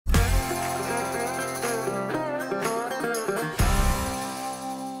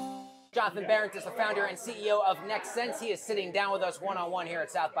Jonathan Berent is the founder and CEO of NextSense. He is sitting down with us one-on-one here at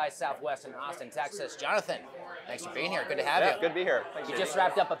South by Southwest in Austin, Texas. Jonathan, thanks for being here. Good to have you. Good to be here. Thanks, you just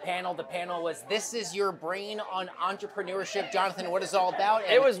wrapped up a panel. The panel was "This is Your Brain on Entrepreneurship." Jonathan, what is it all about?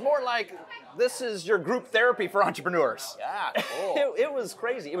 It was more like, this is your group therapy for entrepreneurs. Yeah, cool. It was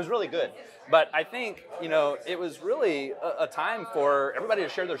crazy. It was really good. But I think, it was really a time for everybody to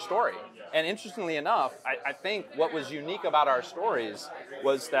share their story. And interestingly enough, I think what was unique about our stories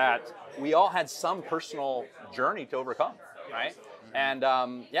was that we all had some personal journey to overcome, right? And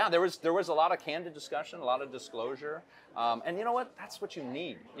there was a lot of candid discussion, a lot of disclosure. And you know what? That's what you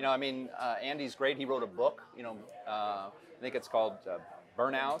need. Andy's great. He wrote a book, I think it's called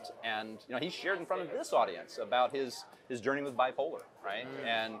Burnout. And, he shared in front of this audience about his journey with bipolar, right?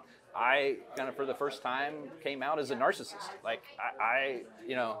 And I kind of, for the first time, came out as a narcissist. Like, I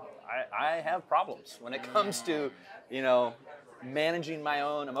have problems when it comes to, managing my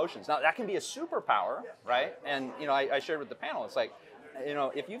own emotions. Now, that can be a superpower, right? And, I shared with the panel, it's like,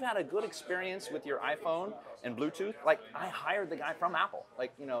 if you've had a good experience with your iPhone and Bluetooth, like, I hired the guy from Apple.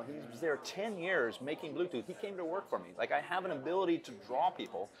 Like, he was there 10 years making Bluetooth. He came to work for me. Like, I have an ability to draw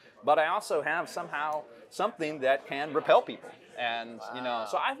people, but I also have somehow something that can repel people. And,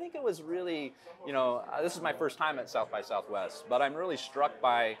 so I think it was really, this is my first time at South by Southwest, but I'm really struck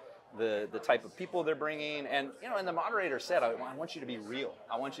by the type of people they're bringing, and and the moderator said, I want you to be real.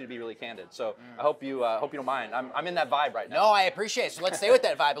 I want you to be really candid. So I hope you don't mind. I'm in that vibe right now. No, I appreciate it. So let's stay with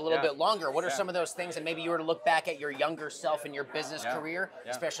that vibe a little bit longer. What are some of those things that maybe you were to look back at your younger self in your business career,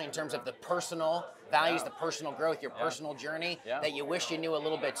 especially in terms of the personal values, the personal growth, your personal journey that you wish you knew a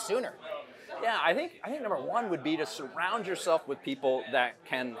little bit sooner? Yeah, I think number one would be to surround yourself with people that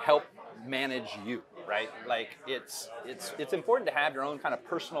can help manage you, right? Like, it's important to have your own kind of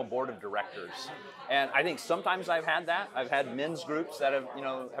personal board of directors. And I think sometimes I've had that. I've had men's groups that have,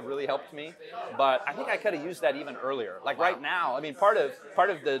 have really helped me. But I think I could have used that even earlier. Like right now, part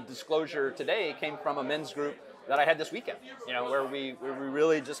of the disclosure today came from a men's group that I had this weekend, where we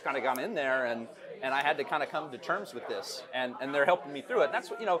really just kind of got in there, and I had to kind of come to terms with this, and they're helping me through it. And that's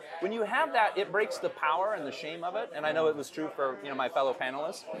what, when you have that, it breaks the power and the shame of it. And I know it was true for, my fellow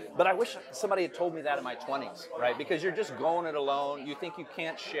panelists, but I wish somebody had told me that in my 20s, right? Because you're just going it alone. You think you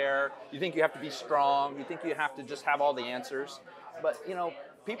can't share. You think you have to be strong. You think you have to just have all the answers. But,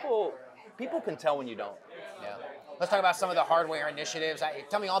 people can tell when you don't. Yeah. Let's talk about some of the hardware initiatives.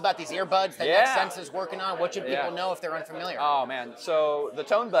 Tell me all about these earbuds that NextSense is working on. What should people know if they're unfamiliar? Oh, man. So the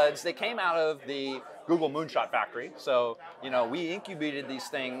Tone Buds, they came out of the Google Moonshot Factory. So, we incubated these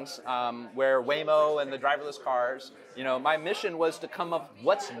things where Waymo and the driverless cars, my mission was to come up with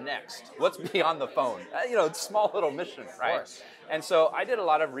what's next, what's beyond the phone. Small little mission, right? Of course. And so I did a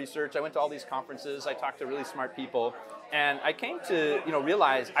lot of research. I went to all these conferences. I talked to really smart people. And I came to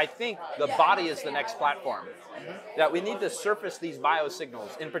realize, I think the body is the next platform. That we need to surface these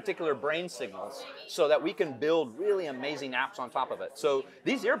biosignals, in particular brain signals, so that we can build really amazing apps on top of it. So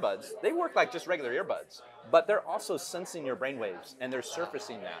these earbuds, they work like just regular earbuds, but they're also sensing your brainwaves, and they're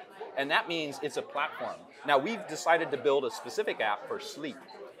surfacing that. And that means it's a platform. Now, we've decided to build a specific app for sleep.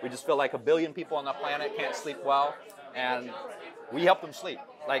 We just feel like 1 billion people on the planet can't sleep well, and we help them sleep.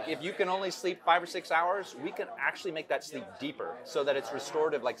 Like, if you can only sleep 5 or 6 hours, we can actually make that sleep deeper so that it's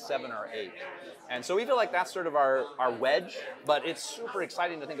restorative like 7 or 8. And so we feel like that's sort of our wedge, but it's super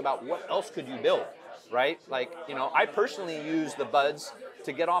exciting to think about what else could you build, right? Like, I personally use the buds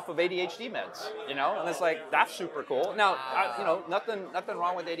to get off of ADHD meds, and it's like, that's super cool. Now, nothing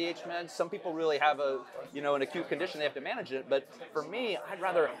wrong with ADHD meds. Some people really have an acute condition, they have to manage it. But for me, I'd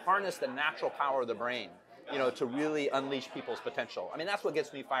rather harness the natural power of the brain, to really unleash people's potential. That's what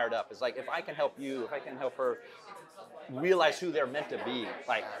gets me fired up. Is like, if I can help you, if I can help her realize who they're meant to be,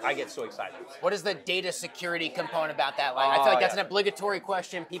 like, I get so excited. What is the data security component about that? Like, I feel like that's an obligatory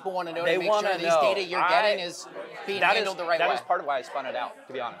question. People want to know to make sure these data you're getting is being handled the right way. That is part of why I spun it out,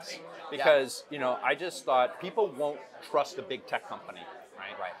 to be honest. Because, I just thought people won't trust a big tech company.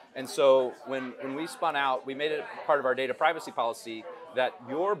 Right. And so when we spun out, we made it part of our data privacy policy that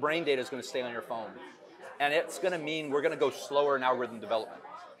your brain data is going to stay on your phone. And it's going to mean we're going to go slower in algorithm development,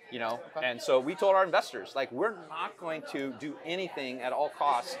 And so we told our investors, like, we're not going to do anything at all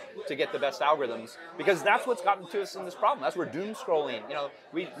costs to get the best algorithms, because that's what's gotten to us in this problem. That's where doom scrolling,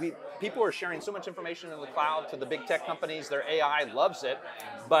 people are sharing so much information in the cloud to the big tech companies. Their AI loves it,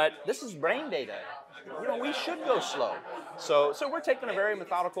 but this is brain data. We should go slow. So we're taking a very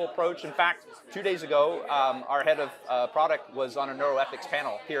methodical approach. In fact, 2 days ago, our head of product was on a neuroethics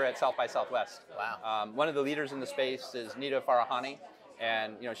panel here at South by Southwest. Wow. One of the leaders in the space is Nita Farahani,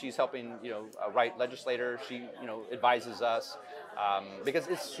 and she's helping write legislators. She advises us. because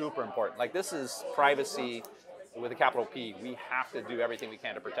it's super important. Like, this is privacy with a capital P. We have to do everything we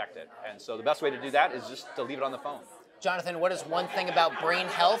can to protect it. And so the best way to do that is just to leave it on the phone. Jonathan, what is one thing about brain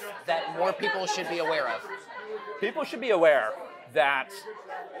health that more people should be aware of? People should be aware that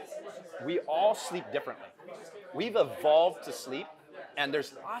we all sleep differently. We've evolved to sleep, and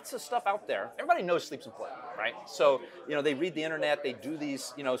there's lots of stuff out there. Everybody knows sleep's important, right? So, they read the internet, they do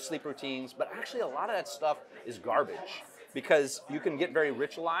these, sleep routines, but actually a lot of that stuff is garbage because you can get very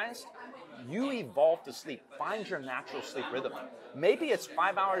ritualized. You evolve to sleep. Find your natural sleep rhythm. Maybe it's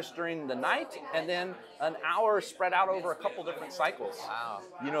 5 hours during the night and then an hour spread out over a couple different cycles.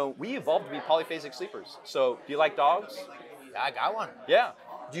 Wow. We evolved to be polyphasic sleepers. So, do you like dogs? Yeah, I got one. Yeah.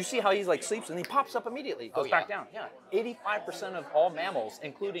 Do you see how he sleeps and he pops up immediately, goes back down? Yeah. 85% of all mammals,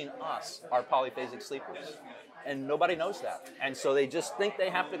 including us, are polyphasic sleepers. And nobody knows that. And so they just think they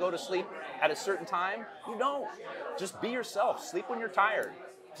have to go to sleep at a certain time. You don't. Just be yourself. Sleep when you're tired.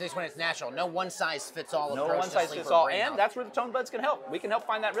 Just when it's natural. No one size fits all No approach one to size sleep fits or all. brain And health. that's where the tone buds can help. We can help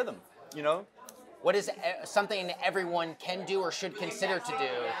find that rhythm, What is something everyone can do or should consider to do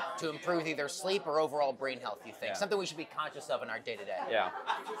to improve either sleep or overall brain health, you think? Yeah. Something we should be conscious of in our day-to-day. Yeah.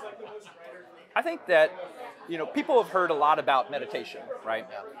 I think that, people have heard a lot about meditation, right?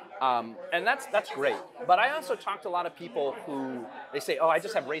 Yeah. And that's great. But I also talk to a lot of people who, they say, I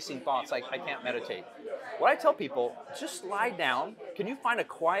just have racing thoughts. I can't meditate. What I tell people, just lie down. Can you find a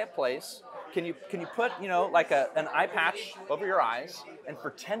quiet place? Can you put, like an eye patch over your eyes, and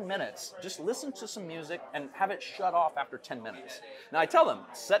for 10 minutes, just listen to some music and have it shut off after 10 minutes. Now I tell them,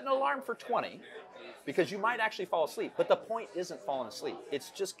 set an alarm for 20, because you might actually fall asleep. But the point isn't falling asleep.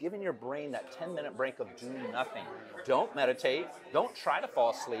 It's just giving your brain that 10-minute break of doing nothing. Don't meditate. Don't try to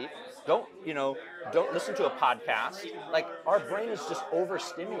fall asleep. Don't listen to a podcast. Like, our brain is just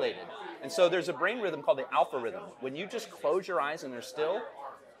overstimulated. And so there's a brain rhythm called the alpha rhythm. When you just close your eyes and they're still,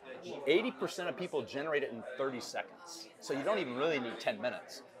 80% of people generate it in 30 seconds. So you don't even really need 10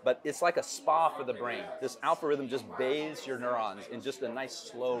 minutes. But it's like a spa for the brain. This alpha rhythm just bathes your neurons in just a nice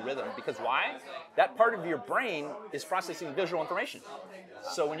slow rhythm. Because why? That part of your brain is processing visual information.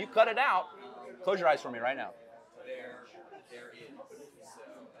 So when you cut it out, close your eyes for me right now.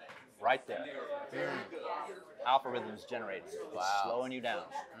 Right there. Alpha rhythm's generated. It's slowing you down.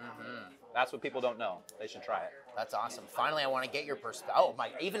 That's what people don't know. They should try it. That's awesome. Finally, I want to get your perspective. Oh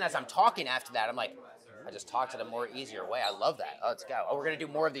my! Even as I'm talking after that, I'm like, I just talked it a more easier way. I love that. Let's go. We're gonna do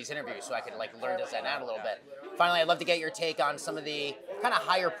more of these interviews so I can learn to zen out a little bit. Finally, I'd love to get your take on some of the kind of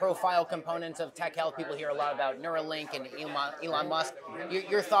higher profile components of tech health. People hear a lot about Neuralink and Elon Musk.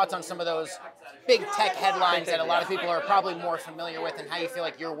 Your thoughts on some of those big tech headlines that a lot of people are probably more familiar with, and how you feel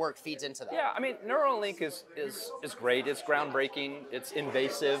like your work feeds into that. Yeah, I mean, Neuralink is great. It's groundbreaking. It's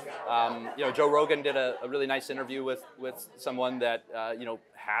invasive. Joe Rogan did a really nice interview with someone that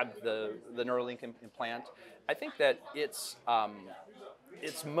had the Neuralink implant. I think that it's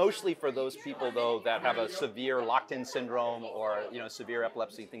mostly for those people, though, that have a severe locked-in syndrome or severe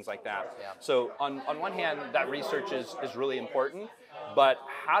epilepsy, things like that. Yeah. So on one hand, that research is really important, but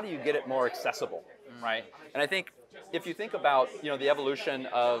how do you get it more accessible, right? And I think if you think about the evolution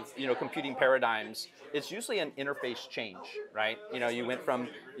of computing paradigms, it's usually an interface change, right? You went from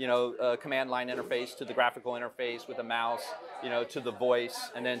a command line interface to the graphical interface with a mouse, to the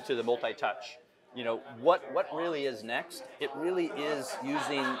voice, and then to the multi-touch. What really is next? It really is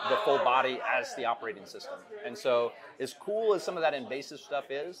using the full body as the operating system. And so, as cool as some of that invasive stuff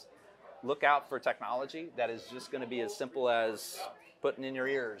is, look out for technology that is just going to be as simple as putting in your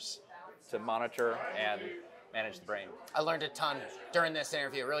ears to monitor and manage the brain. I learned a ton during this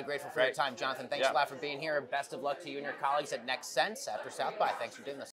interview. Really grateful for your time, Jonathan. Thanks a lot for being here. Best of luck to you and your colleagues at NextSense after South by. Thanks for doing this.